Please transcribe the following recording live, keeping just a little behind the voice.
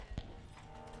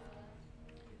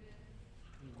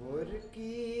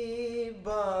की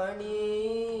बाणी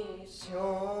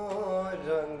स्यों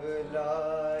रंग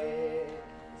लाए,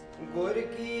 गुर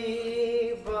की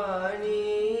बाणी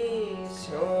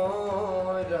स्यों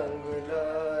रंग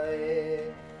लाए,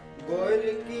 गुर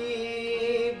की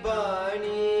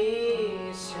बाणी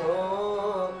स्यों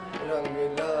रंग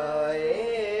लाए,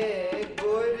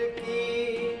 गुर की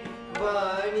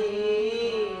बाणी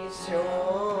स्यों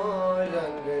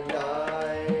रंग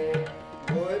लाए,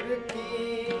 गुर की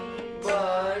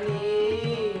बाणी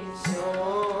स्यों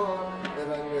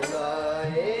रंग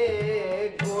लाए,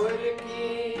 गुर की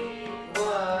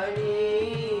बाणी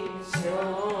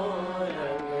स्यों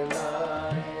रंग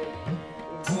लाए,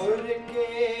 गुर के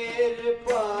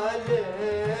पाल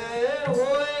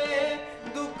होए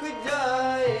दुख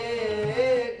जाए,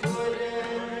 गुर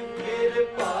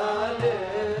कृपाल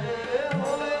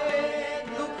होए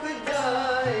दुख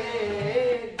जाए,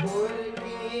 गुर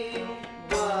की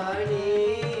बाणी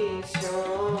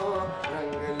स्यों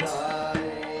रंग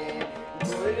लाए,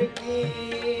 गुर की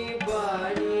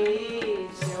बाणी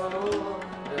स्यों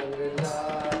रंग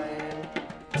लाए।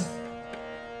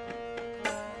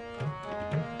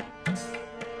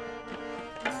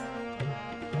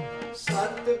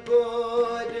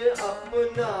 सतगुर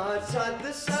अपना सद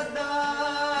सदा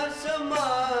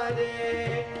समारे,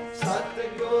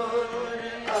 सतगुर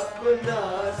अपना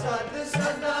सद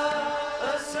सदा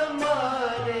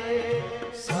समारे,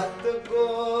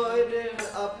 सतगुर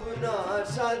अपना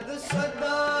सद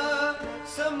सदा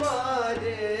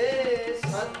समारे,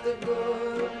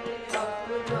 सतगुर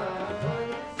अपना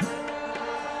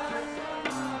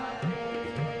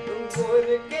गुर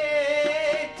के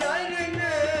चरण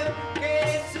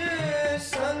केस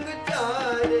संग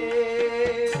चारे,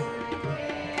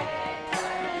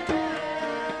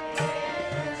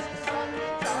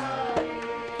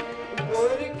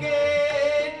 गुर के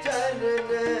चरण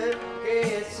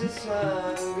केस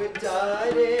संग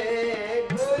चारे,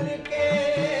 गुर के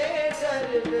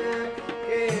चरण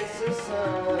केस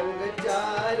संग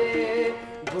चारे,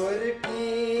 गुर की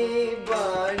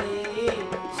बाणी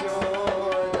स्यों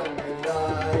रंग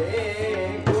लाए,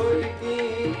 गुर की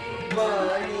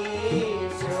बाणी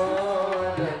स्यों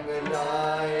रंग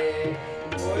लाए,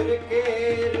 गुर के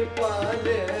कृपाल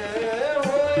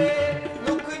होए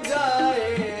दुख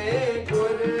जाए,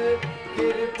 गुर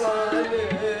कृपाल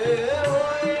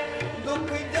होए दुख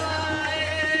जाए,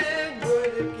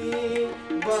 गुर की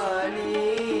बाणी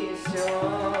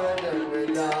स्यों रंग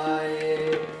लाए,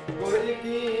 गुर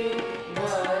की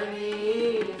बाणी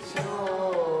स्यों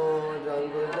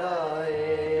रंग लाए।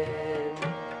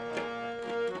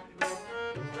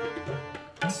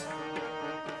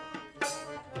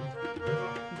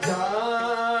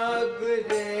 जाग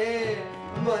रे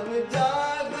मन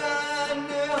जागन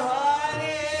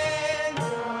हारे,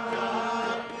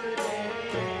 जाग रे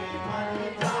मन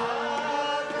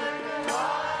जागन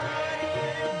हारे,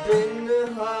 बिन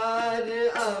हार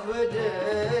अवध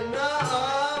न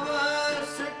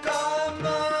आवस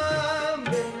कामा,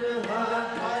 बिन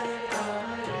हार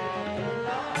अवध न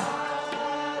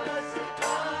आवस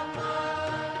कामा,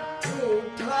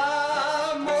 झूठा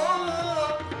मोह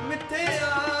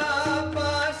मिथ्या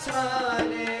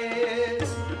पासारे,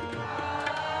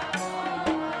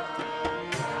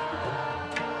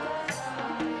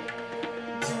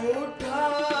 झूठा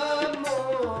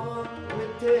मोह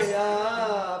मिथ्या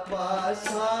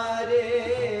पासारे,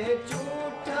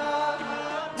 झूठा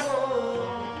मोह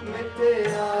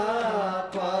मिथ्या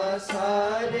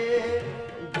पासारे,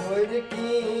 गुर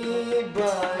की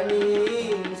बाणी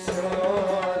स्यों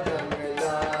रंग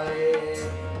लाए,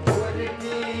 गुर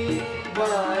की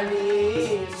बाणी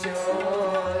स्यों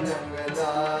रंग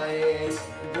लाए,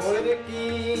 गुर की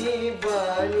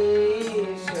बाणी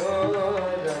स्यों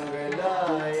रंग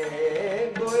लाए,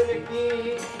 गुर की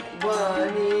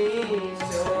बाणी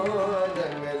स्यों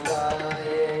रंग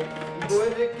लाए,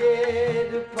 गुर के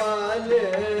कृपाल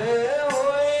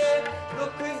होए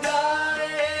दुख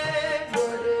जाए,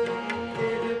 गुर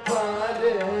कृपाल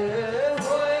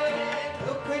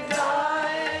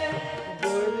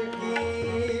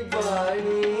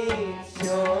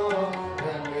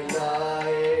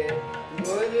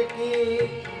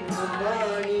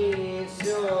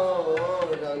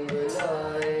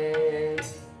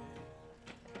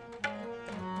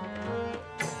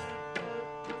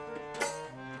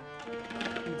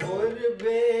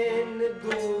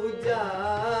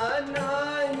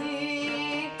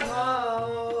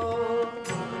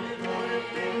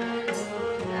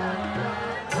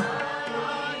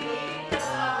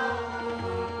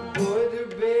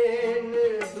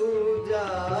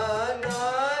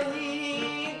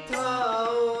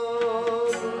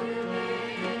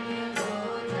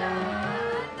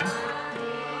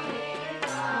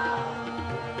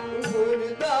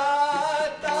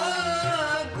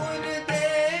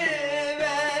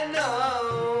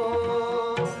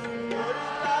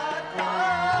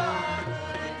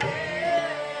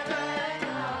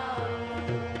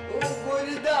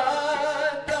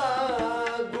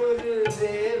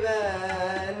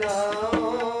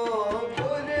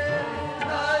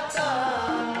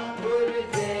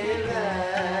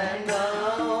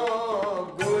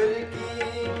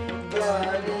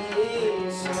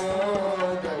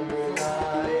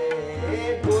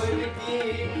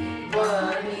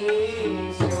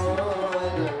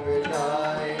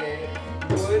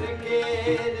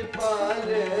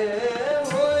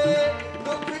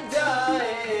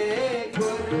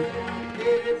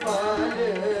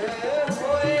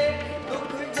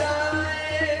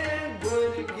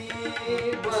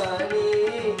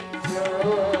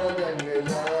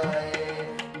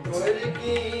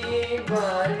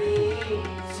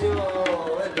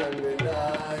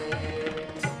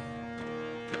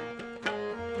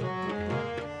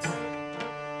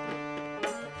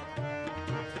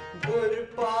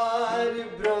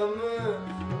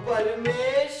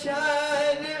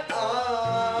परमेश्वर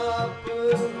आप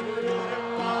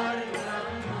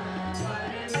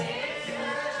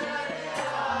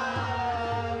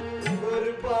गुर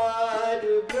पार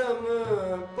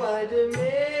ब्रह्म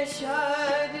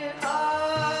परमेश्वर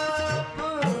आप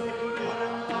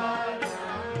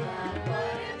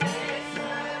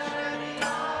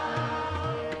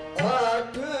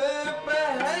आठ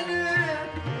पहर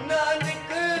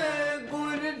नानक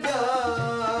गुर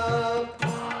जाप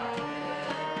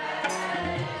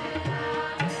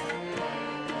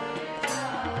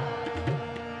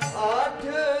आठ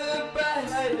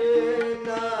पहर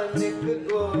नानक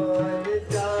गुर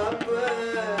जाप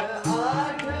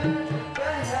आठ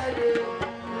पहर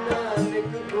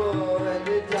नानक गुर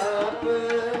जाप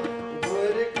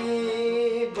गुर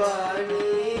की बाणी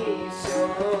सो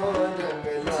रंग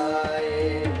लाए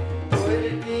गुर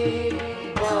की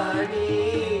बाणी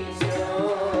सो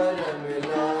रंग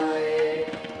लाए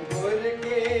गुर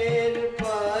के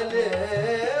पाल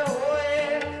होए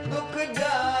दुख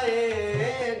जाए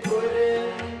गुर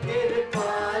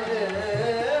कृपाल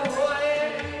होए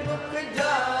दुख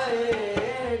जाए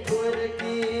गुर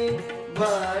की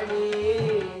बाणी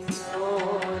सो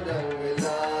रंग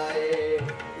लाए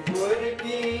गुर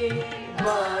की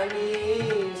बाणी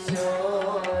सो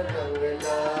रंग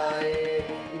लाए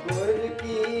गुर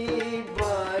की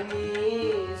बाणी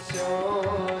सो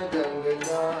रंग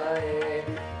लाए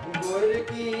गुर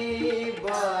की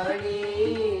बाणी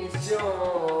सो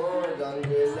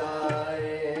रंग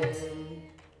लाए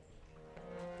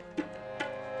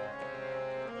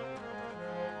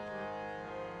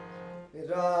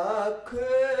राख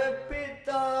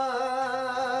पिता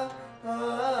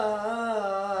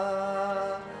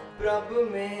प्रभु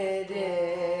मेरे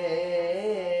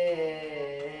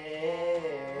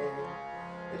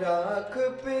राख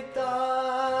पिता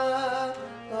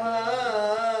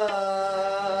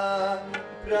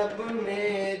प्रभु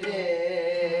मेरे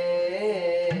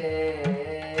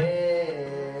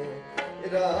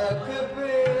राख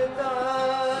पिता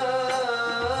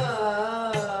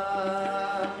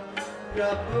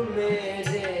प्रभु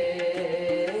मेरे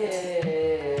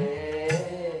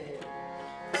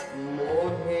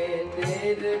मोहे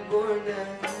निर्गुण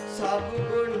सब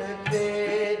गुण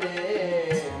तेरे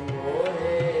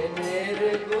मोहे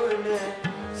निर्गुण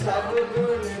सब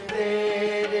गुण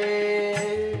तेरे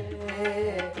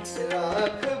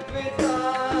राख पिता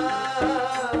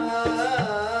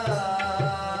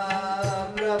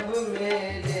प्रभु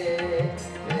मेरे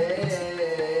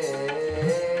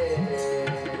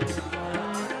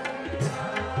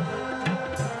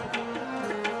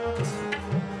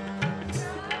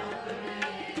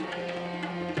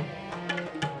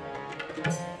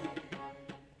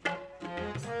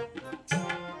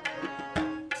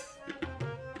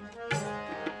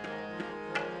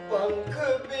पंख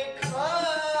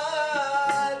बिखारी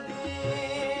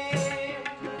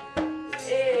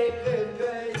एक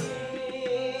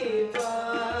गरीबा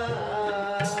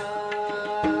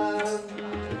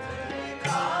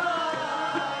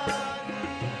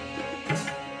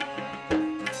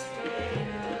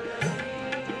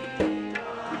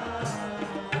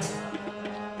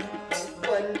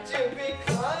पंच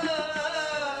बिखारी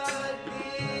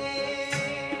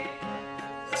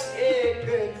एक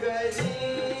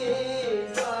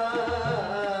गरीबा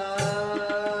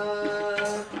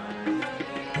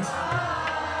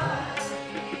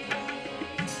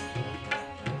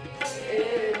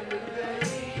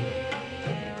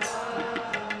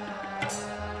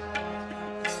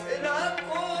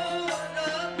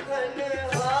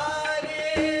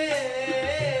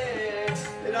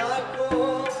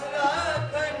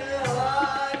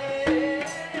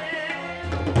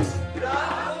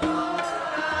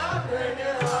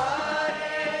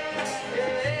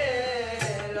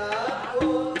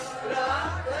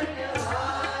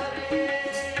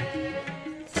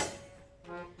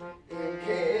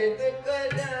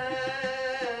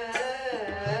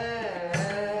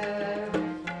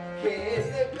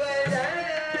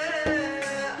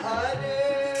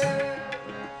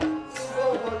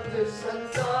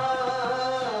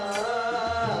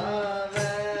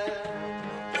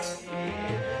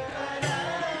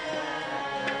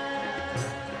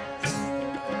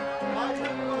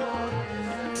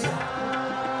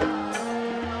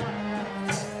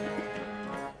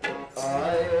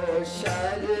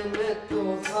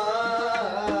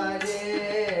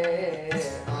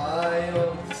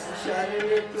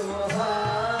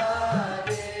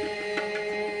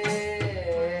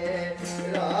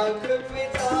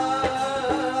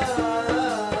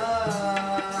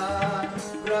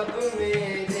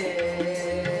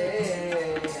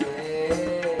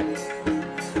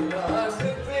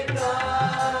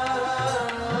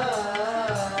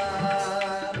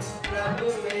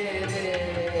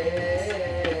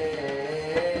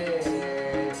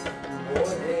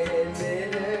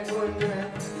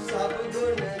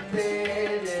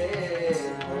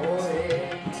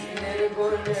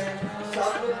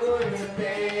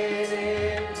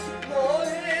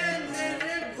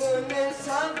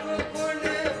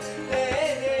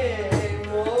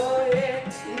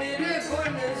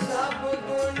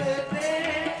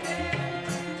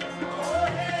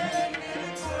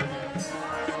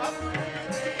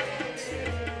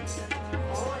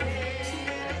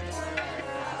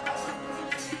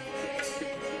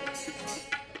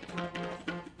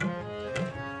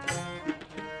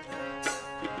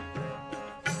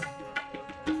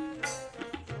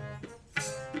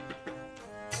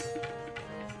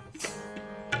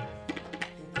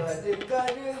कर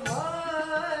कर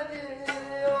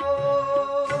हारियो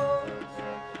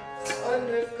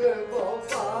अनक गोपासी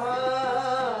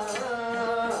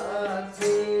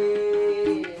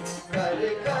कर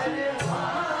कर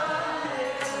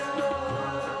हारियो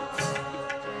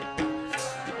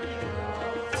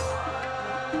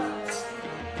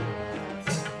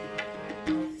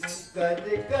कर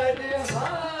कर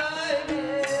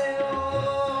हारियो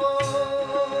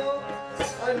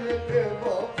अनक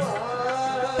गोपासी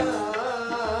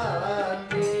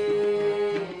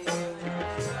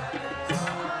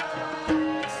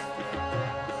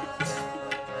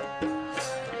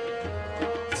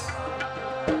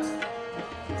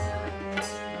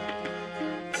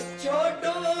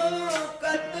छोड़ो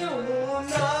कतहु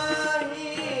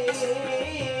नाही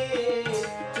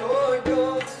छोड़ो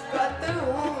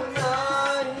कतहु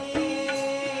नाही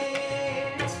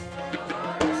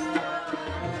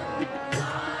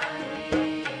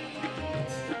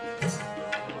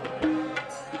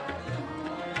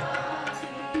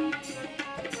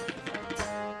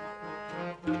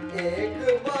एक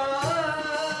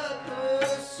बात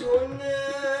सुन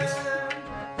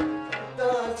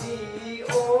ताकि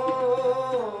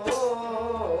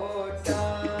ओटा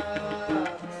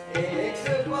एक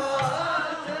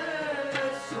बात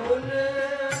सुन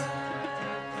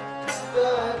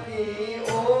ताकि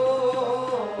ओटा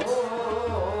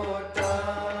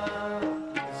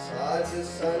साध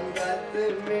संगत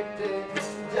मिट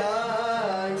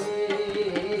जाई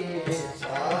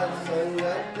साध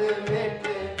संगत मिट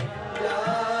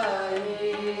जाई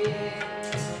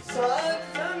साध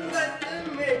संगत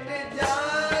मिट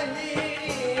जाई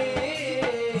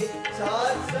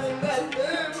साध संगत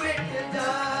मिट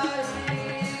जाई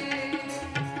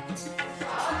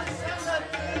साध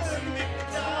संगत मिट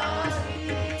जाई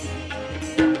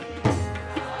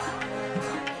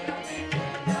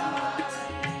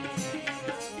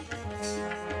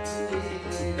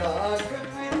राख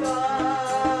पिता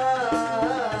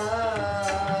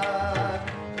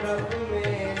प्रभु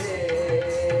मेरे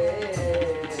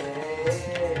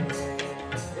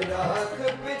राख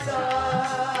पिता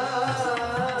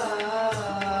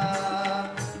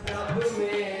प्रभु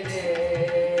मेरे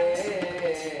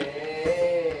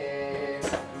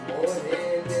मोहे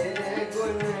मेरे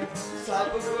गुण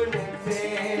सब गुण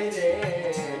तेरे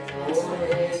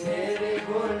मोहे मेरे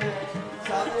गुण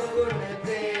सब गुण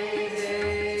तेरे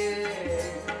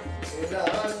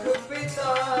राख पिता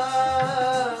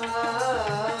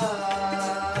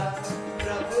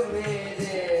प्रभु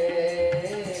मेरे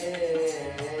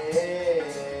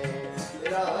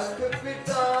राख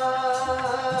पिता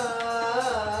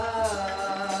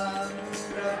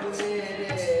प्रभु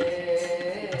मेरे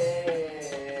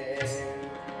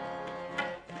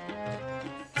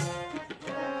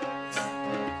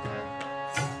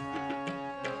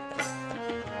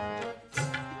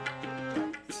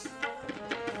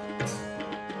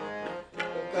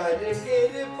कर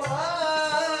कृपा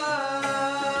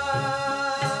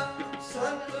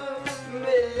संत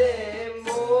मिले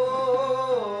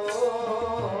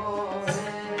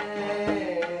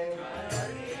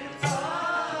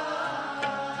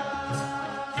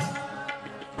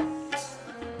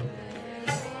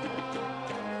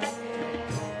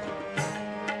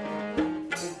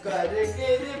कर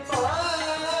कृपा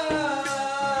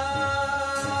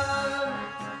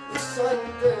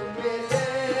संत मिले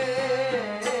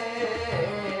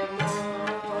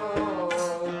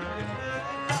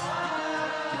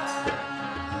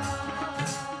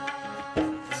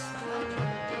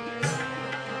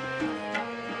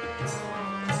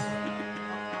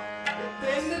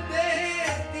तिन ते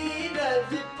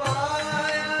तीरथ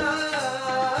पाया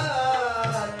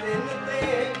तिन ते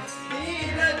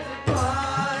तीरथ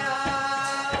पाया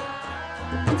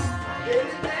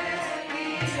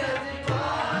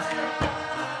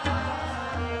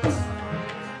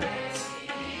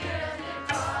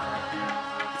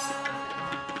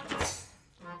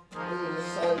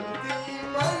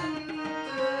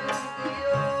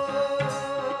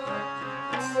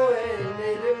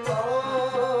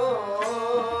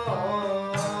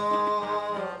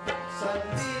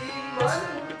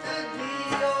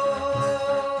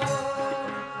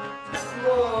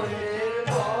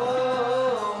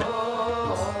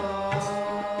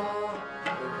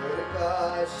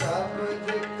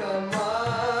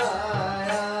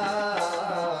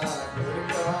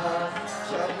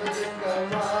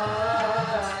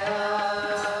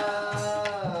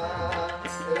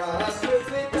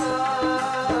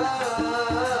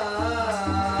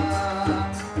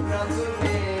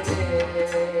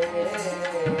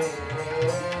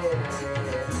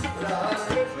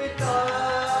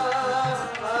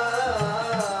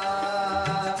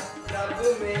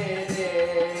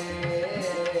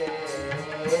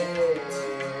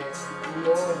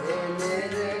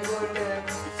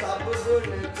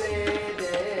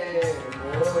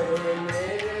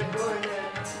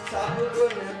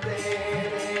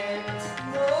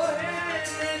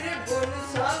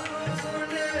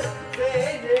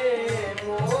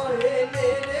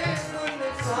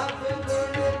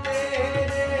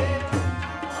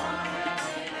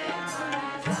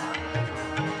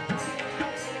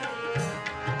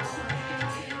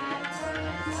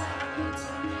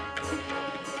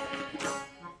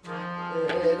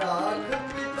राख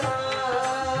पिता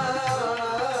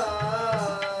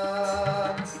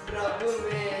प्रभु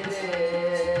मेरे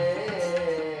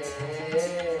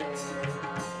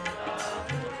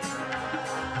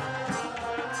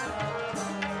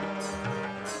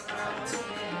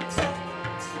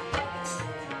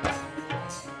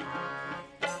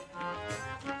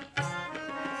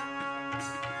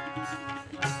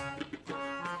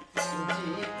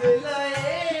जीत लाए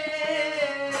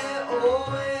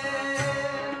ओए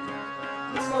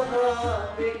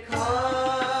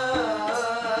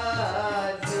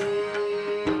महाभिखारी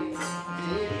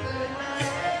जीत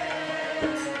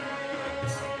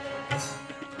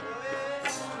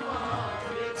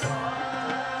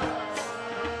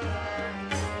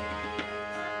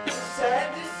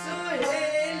सहज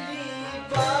सुहेली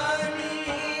बानी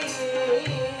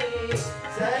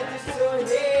सहज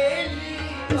सुहेली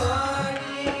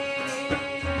बानी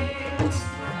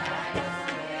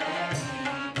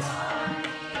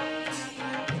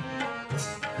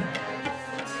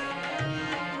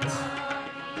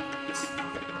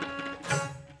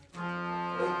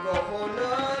कहो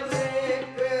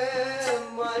नानक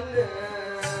मन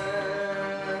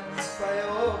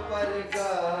पयो परगासा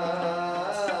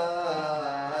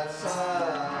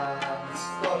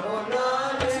कहो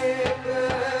नानक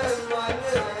मन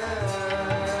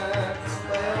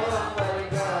पयो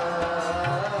परगासा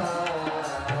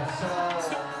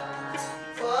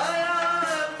पाया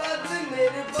पद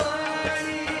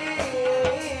निर्वाणी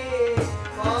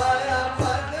पाया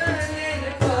पद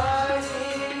निर्वाणी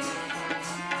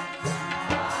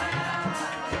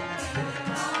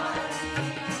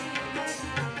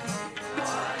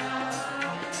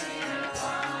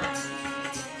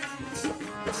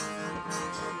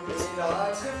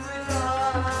राख पिता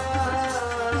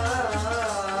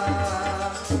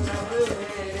प्रभु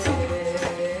मेरे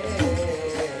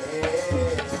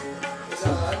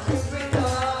राख पिता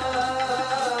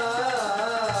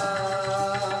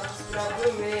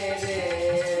प्रभु मेरे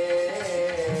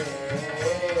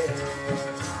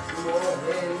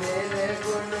मोहे मेरे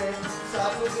गुण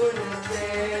सब गुण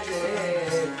तेरे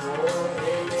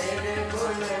मोहे मेरे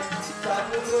गुण सब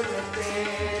गुण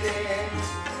तेरे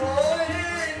मोहे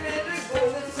मेरे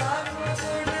गुण सब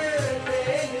गुण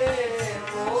तेरे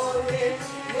मोहे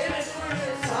मेरे गुण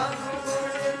सब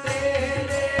गुण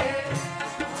तेरे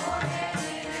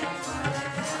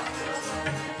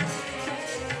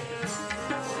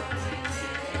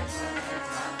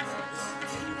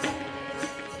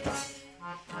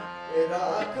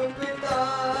राख